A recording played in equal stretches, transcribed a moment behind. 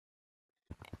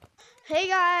Hey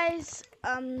guys,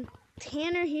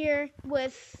 Tanner here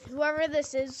with whoever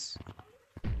this is.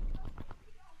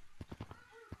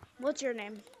 What's your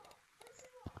name?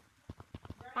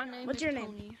 My name What's is your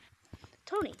Tony. name?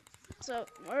 Tony. So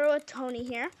we're with Tony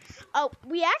here. Oh,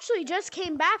 we actually just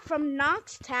came back from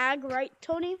Knox Tag, right,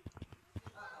 Tony?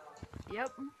 Yep.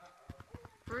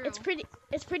 For real.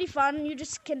 It's pretty fun. You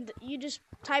just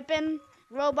type in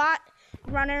robot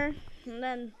runner and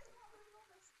then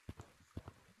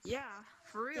Yeah,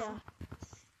 for real. yeah.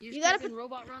 You You just gotta type in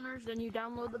robot runners, then you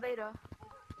download the beta.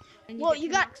 And Well, get you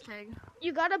to got- Knox Tag.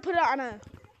 You gotta put it on a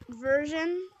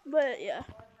version, but yeah.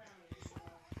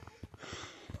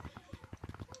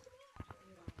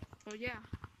 So yeah,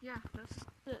 that's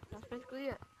it. That's basically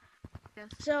it. Yes.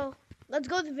 So let's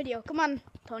go to the video. Come on,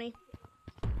 Tony.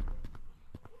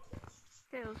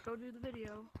 Okay, let's go do the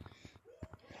video.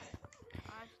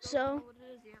 I still So- don't know what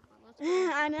it is yet, but let's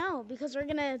go. I know, because we're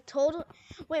gonna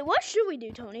Wait, what should we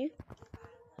do, Tony?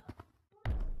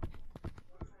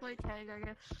 Play tag, I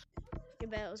guess. You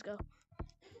bet, let's go.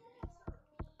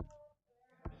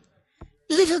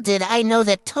 Little did I know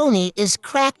that Tony is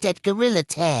cracked at Gorilla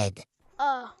Tag.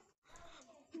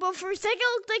 But for a second,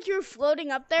 it looked like you were floating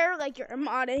up there, like you're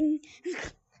modding. No,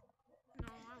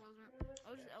 I wasn't. I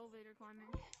was just elevator climbing.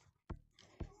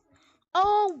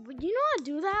 Oh, you know how to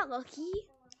do that, Lucky?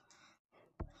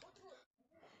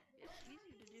 It's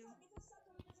easy to do.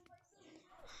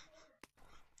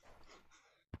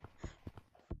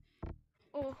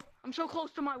 Oh, I'm so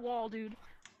close to my wall, dude.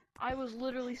 I was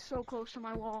literally so close to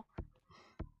my wall.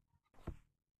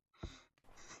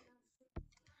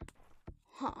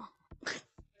 Huh.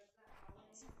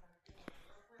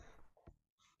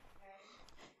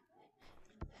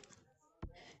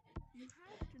 You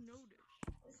have to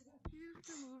notice. Here's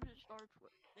the move it starts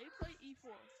with. They play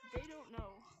E4. They don't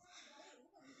know.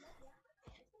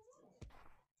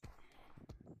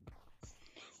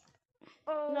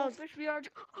 Oh, No. fish VR.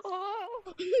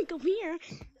 Oh! Come here.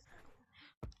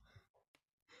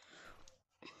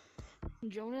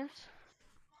 Jonas.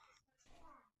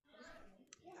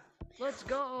 Let's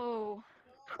go.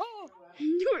 Oh!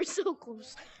 You were so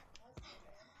close.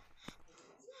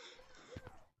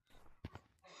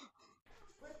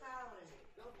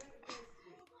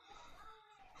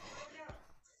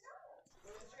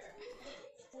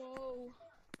 Whoa.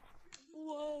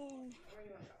 Whoa.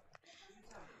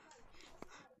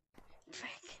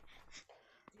 Frick.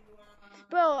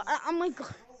 Bro, I'm like...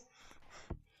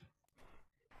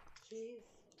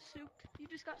 Souped. You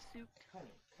just got souped. Honey,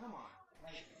 come on.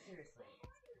 Like, seriously.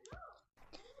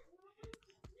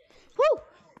 Woo!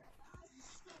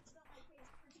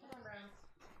 Come on, Browns.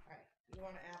 Alright, you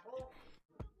want an apple?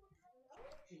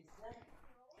 Pizza?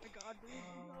 My God, dude.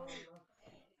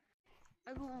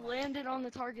 I landed on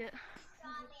the target.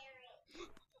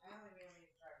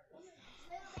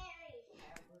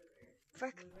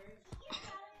 Frick.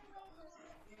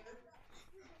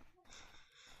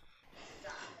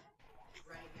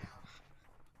 Right now.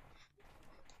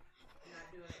 I'm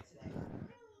not doing it today.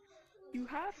 You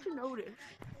have to notice.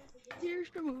 Here's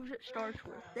the moves it starts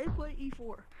with. They play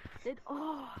E4.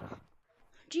 Oh.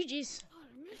 GG's.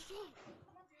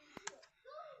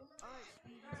 Alright,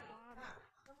 Speedy Squad.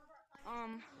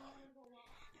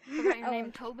 Forgot your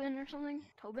name, Tobin or something?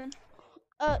 Tobin?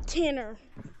 Tanner.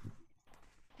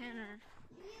 Tanner.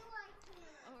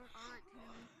 Alright,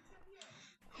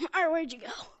 Tanner. Alright, where'd you go?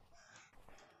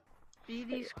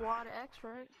 Speedy Squad X,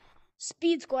 right?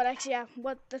 Speed Squad X, yeah,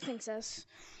 what the thing says.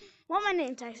 What my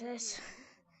name tag says.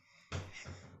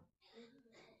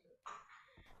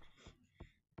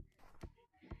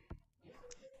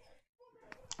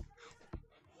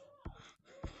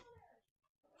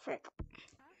 Frick.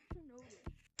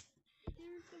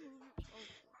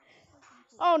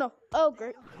 Oh no. Oh,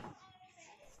 great.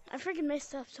 I freaking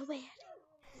messed up so bad.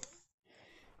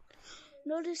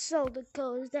 Notice all the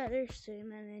colors that are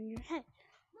swimming in your head.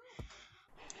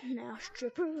 Now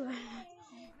stripper.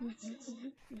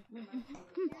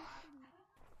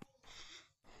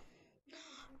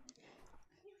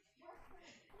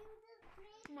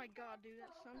 Oh my God, dude,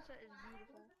 that sunset is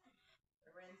beautiful.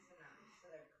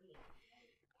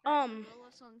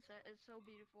 Gorilla sunset is so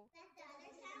beautiful.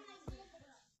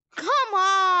 Come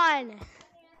on.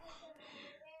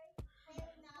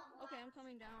 Okay, I'm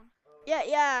coming down.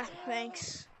 Yeah,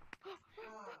 thanks.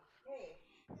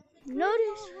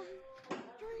 Notice.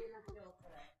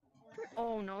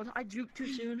 Oh no, I juked too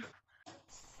soon.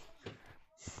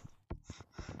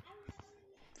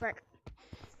 Frick.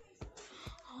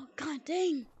 Oh, god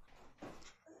dang.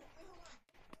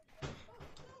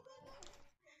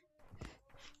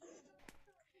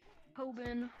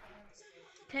 Tobin.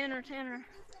 Tanner.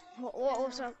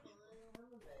 What's up?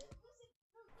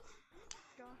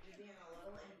 Josh.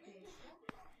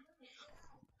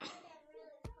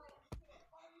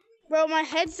 Bro, my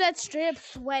headset's straight up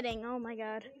sweating. Oh my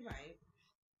god.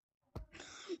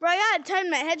 Bro, I gotta tighten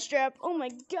my head strap. Oh my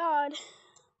god.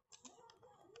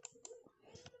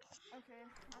 Okay,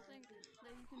 I think that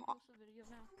you can post the video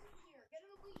now.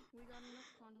 We got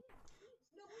enough fun.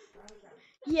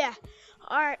 Yeah.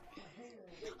 Alright.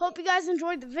 Hope you guys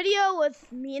enjoyed the video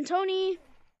with me and Tony.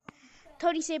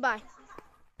 Tony, say bye.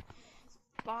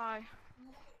 Bye.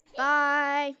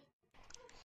 Bye.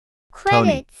 Tony.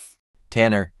 Credits.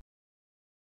 Tanner,